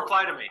 don't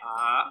reply to me.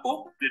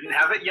 Didn't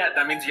have it yet.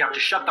 That means you have to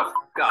shut the f up.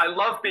 I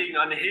love being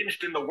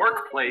unhinged in the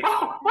workplace.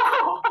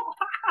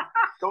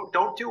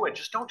 Don't do it.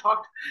 Just don't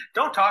talk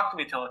to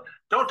me till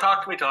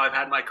I've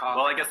had my coffee.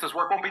 Well, I guess this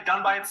work won't be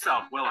done by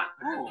itself, will it?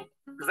 Ooh,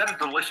 is that a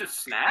delicious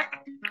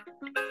snack?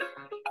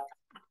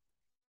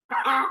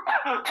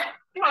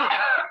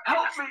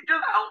 Help me,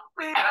 just help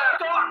me.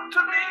 Talk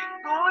to me,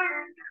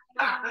 please.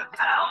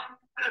 Help.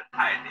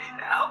 I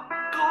need help,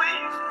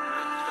 please.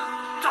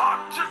 Just talk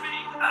to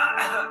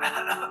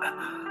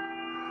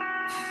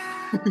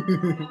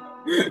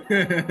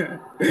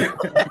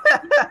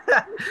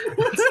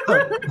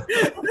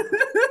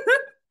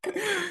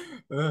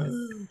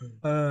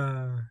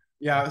uh,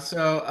 Yeah,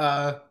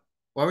 so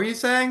what were you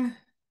saying?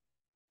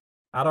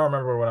 I don't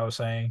remember what I was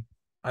saying.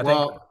 I think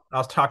Well, I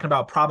was talking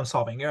about problem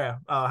solving. Yeah,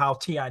 how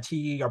Ti and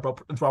Te are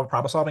both involved with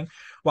problem solving,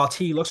 while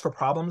T looks for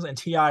problems, and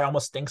Ti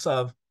almost thinks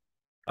of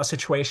a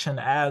situation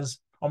as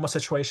almost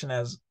situation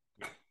as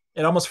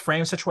it almost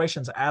frames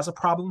situations as a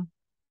problem.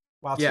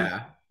 While T,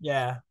 yeah.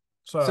 yeah.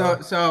 So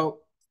So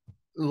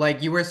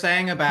like you were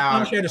saying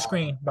about unshare the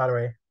screen, by the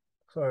way,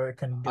 so it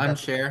can get back.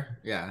 unshare.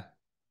 Yeah.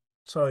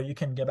 So you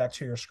can get back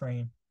to your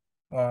screen.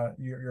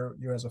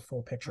 You as a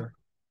full picture.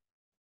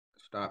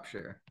 Stop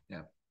share.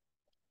 Yeah.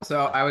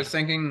 So I was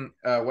thinking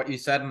what you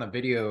said in the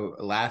video,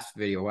 last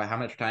video, how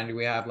much time do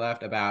we have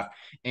left about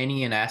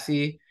Annie and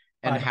Essie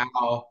and Fine,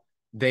 how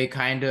they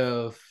kind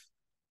of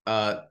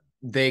uh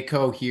they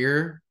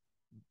cohere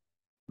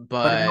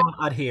but they but don't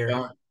adhere.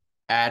 don't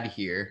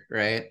adhere,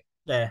 right?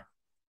 Yeah,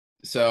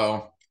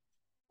 So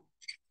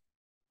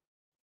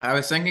I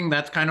was thinking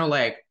that's kind of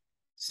like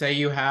say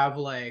you have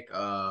like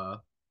a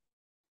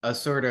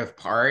sort of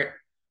part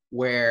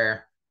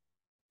where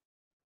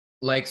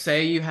like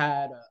say you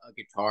had a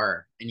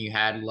guitar and you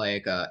had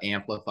like a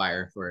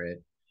amplifier for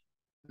it,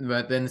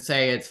 but then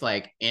say it's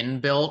like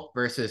inbuilt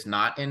versus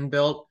not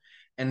inbuilt.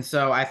 And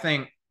so I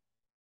think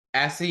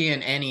SE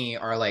and NE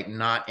are like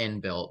not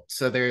inbuilt.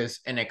 So there's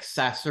an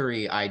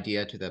accessory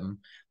idea to them.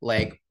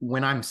 Like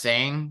when I'm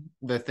saying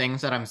the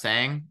things that I'm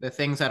saying, the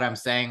things that I'm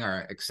saying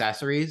are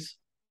accessories.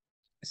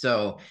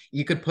 So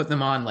you could put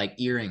them on like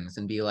earrings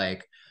and be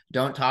like,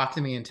 don't talk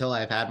to me until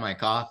I've had my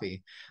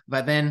coffee.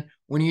 But then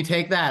when you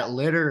take that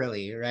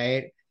literally,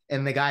 right?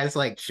 And the guy's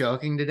like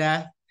choking to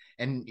death,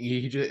 and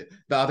the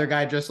other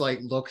guy just like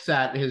looks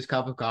at his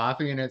cup of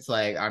coffee and it's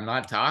like, I'm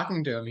not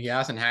talking to him. He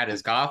hasn't had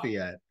his coffee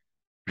yet.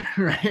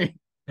 Right.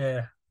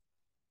 yeah.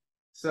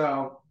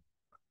 So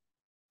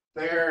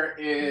there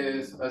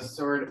is a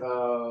sort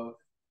of,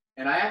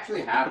 and I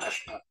actually have that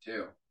cup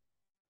too.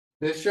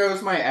 This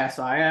shows my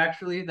SI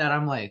actually that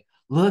I'm like,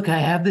 look, I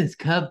have this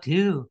cup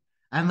too.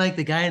 I'm like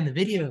the guy in the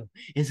video.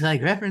 It's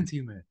like reference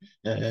humor.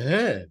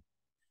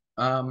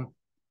 um,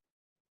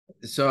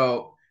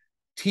 so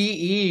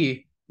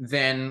TE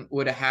then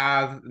would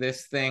have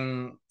this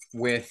thing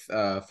with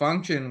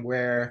function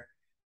where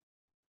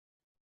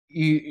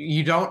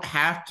you don't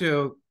have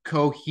to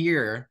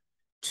cohere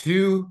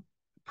to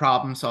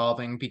problem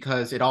solving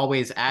because it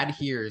always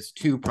adheres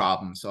to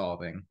problem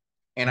solving.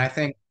 And I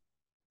think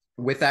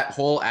with that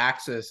whole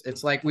axis,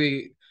 it's like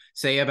we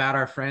say about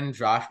our friend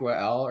Joshua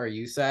L, or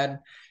you said,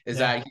 is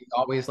Yeah. that he's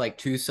always like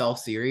too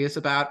self-serious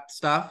about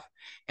stuff.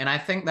 And I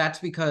think that's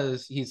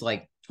because he's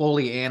like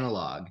fully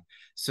analog.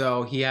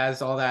 So he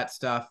has all that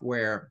stuff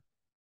where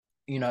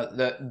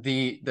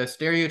the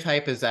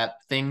stereotype is that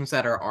things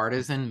that are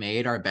artisan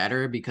made are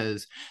better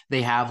because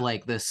they have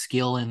like the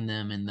skill in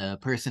them and the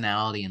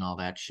personality and all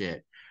that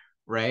shit,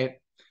 right?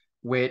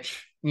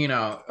 Which,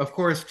 of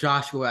course,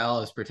 Joshua L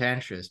is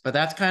pretentious, but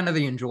that's kind of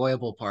the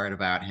enjoyable part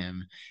about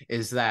him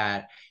is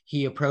that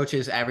he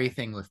approaches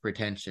everything with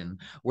pretension.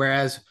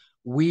 Whereas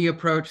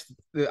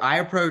I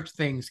approach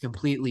things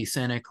completely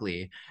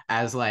cynically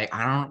as like,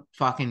 I don't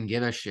fucking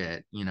give a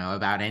shit,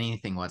 about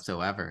anything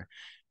whatsoever.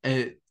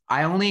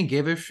 I only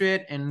give a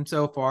shit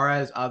insofar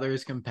as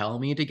others compel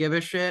me to give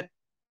a shit,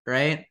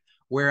 right?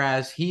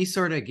 Whereas he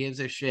sort of gives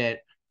a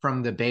shit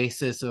from the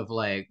basis of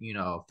like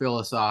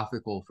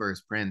philosophical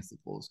first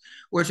principles,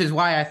 which is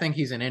why I think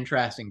he's an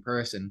interesting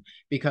person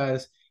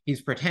because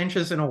he's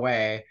pretentious in a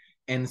way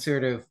and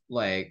sort of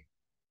like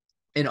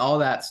in all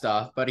that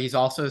stuff, but he's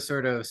also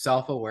sort of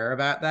self-aware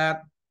about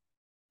that.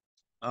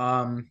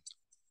 um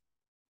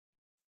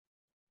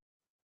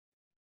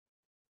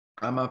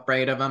I'm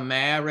afraid of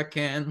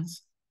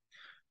Americans.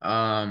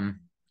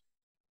 Um,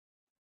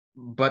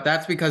 but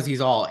that's because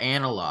he's all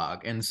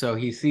analog, and so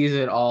he sees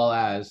it all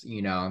as,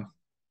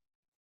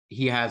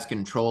 he has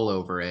control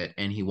over it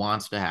and he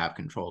wants to have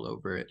control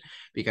over it,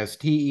 because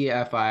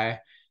TEFI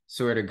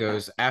sort of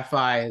goes,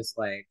 FI is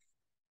like,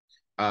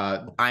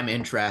 I'm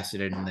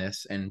interested in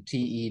this, and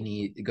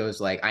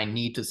goes like, I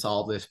need to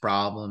solve this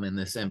problem in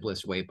the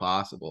simplest way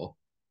possible.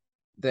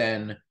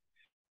 Then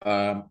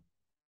um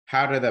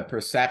how do the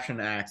perception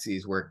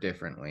axes work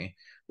differently?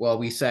 Well,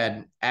 we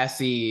said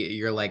SE,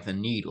 you're like the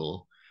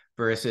needle,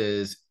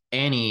 versus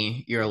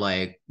any, you're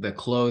like the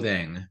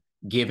clothing,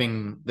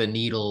 giving the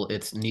needle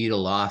its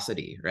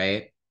needleosity,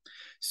 right?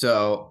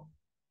 So,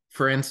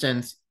 for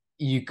instance,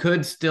 you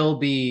could still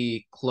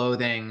be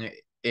clothing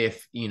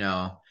if,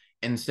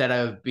 instead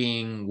of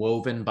being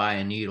woven by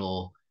a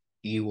needle,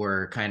 you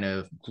were kind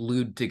of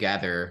glued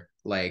together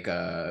like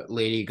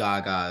Lady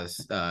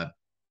Gaga's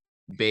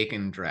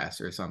bacon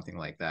dress or something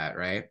like that,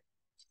 right?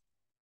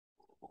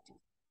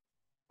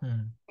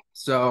 Hmm.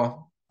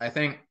 So I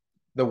think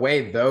the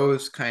way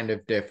those kind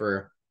of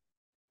differ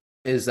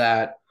is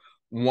that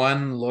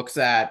one looks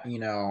at,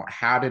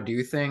 how to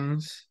do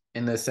things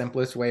in the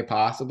simplest way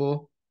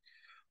possible,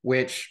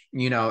 which,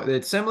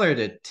 it's similar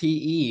to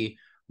TE,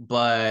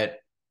 but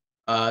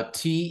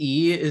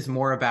TE is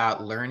more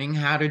about learning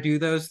how to do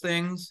those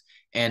things,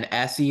 and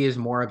SE is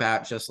more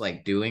about just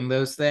like doing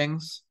those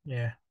things.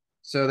 Yeah.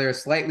 So they're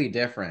slightly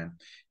different.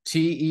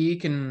 TE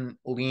can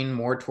lean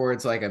more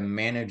towards like a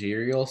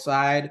managerial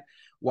side,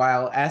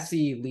 while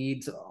SE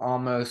leads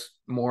almost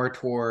more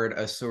toward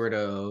a sort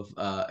of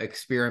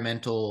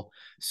experimental,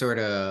 sort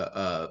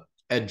of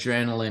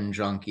adrenaline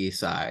junkie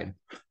side,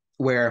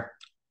 where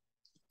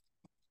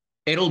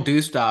it'll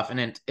do stuff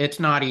and it's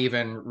not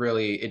even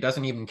really, it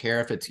doesn't even care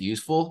if it's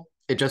useful.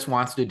 It just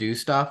wants to do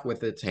stuff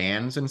with its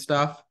hands and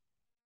stuff,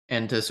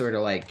 and to sort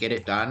of like get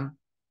it done,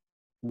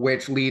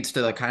 which leads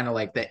to the kind of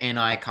like the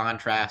NI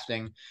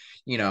contrasting,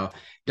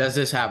 does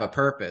this have a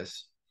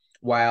purpose?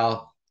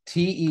 While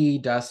TE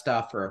does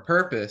stuff for a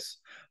purpose,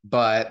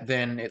 but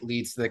then it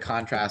leads to the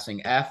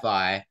contrasting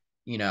FI,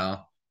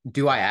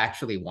 do I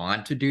actually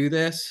want to do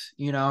this,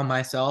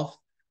 myself?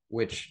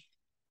 Which,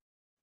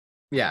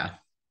 yeah.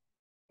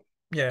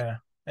 Yeah.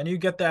 And you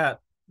get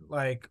that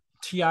like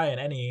TI and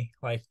any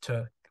like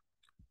to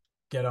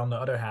get on the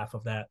other half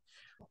of that.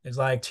 It's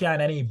like TI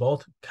and any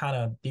both kind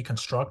of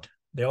deconstruct.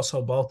 They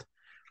also both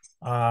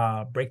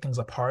break things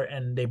apart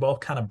and they both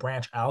kind of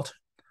branch out.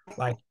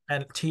 Like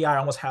and TI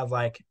almost has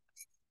like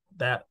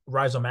that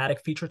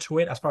rhizomatic feature to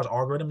it as far as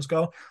algorithms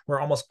go, where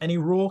almost any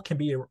rule can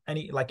be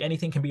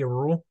anything can be a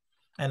rule,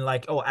 and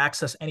like oh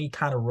access any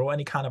kind of rule,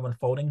 any kind of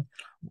unfolding,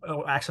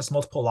 access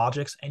multiple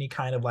logics, any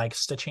kind of like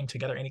stitching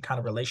together, any kind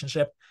of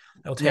relationship.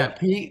 It'll Yeah,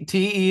 take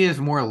TE is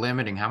more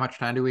limiting. How much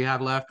time do we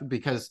have left?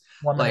 Because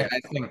one like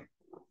minute. I think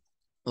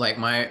like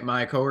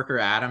my coworker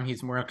Adam,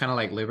 he's more kind of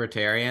like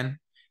libertarian,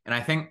 and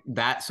I think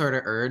that sort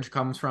of urge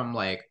comes from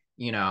like,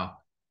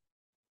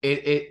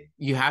 it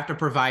you have to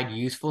provide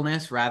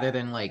usefulness rather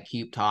than like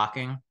keep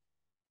talking.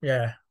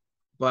 Yeah,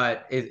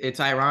 But it's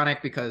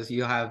ironic because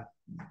you have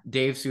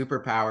Dave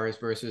superpowers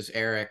versus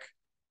Eric,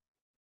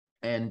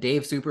 and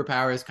Dave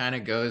superpowers kind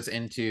of goes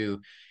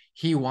into,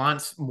 he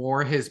wants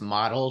more his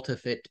model to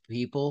fit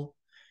people,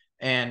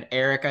 and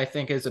Eric I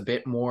think is a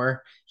bit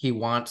more, he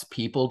wants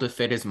people to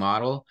fit his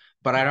model.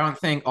 But I don't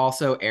think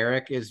also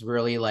Eric is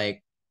really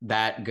like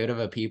that good of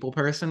a people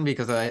person,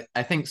 because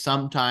I think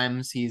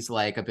sometimes he's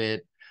like a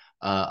bit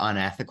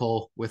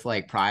unethical with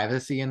like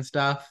privacy and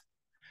stuff,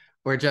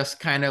 or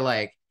just kind of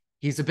like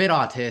he's a bit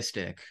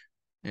autistic.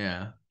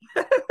 Yeah,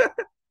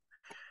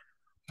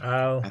 I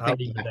I'll think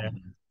leave it that there.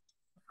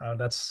 can.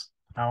 That's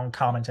I don't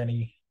comment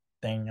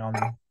anything on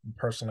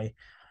personally.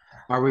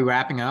 Are we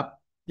wrapping up?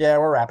 Yeah,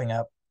 we're wrapping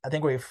up. I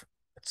think we've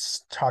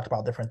talked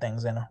about different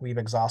things and we've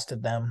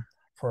exhausted them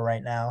for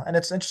right now. And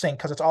it's interesting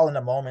because it's all in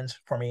the moment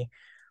for me.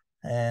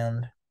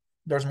 And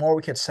there's more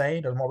we could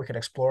say, there's more we could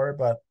explore,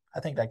 but I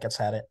think that gets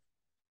at it.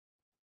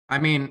 I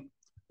mean,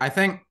 I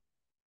think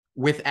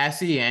with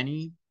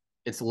SENE,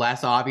 it's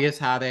less obvious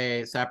how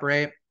they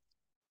separate,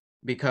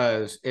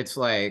 because it's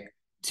like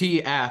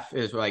TF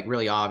is like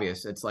really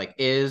obvious. It's like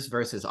is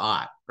versus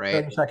ought,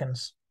 right? 30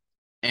 seconds.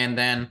 And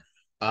then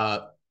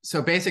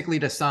so basically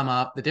to sum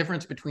up, the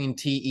difference between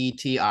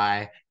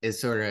TETI is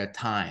sort of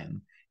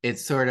time.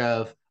 It's sort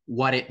of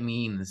what it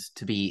means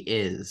to be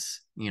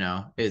is,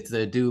 it's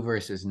the do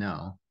versus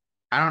no.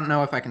 I don't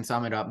know if I can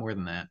sum it up more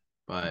than that,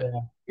 but Yeah,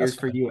 that's here's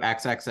for fine. you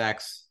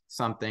XXX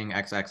something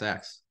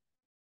XXX.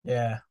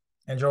 Yeah.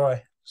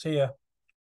 Enjoy. See ya.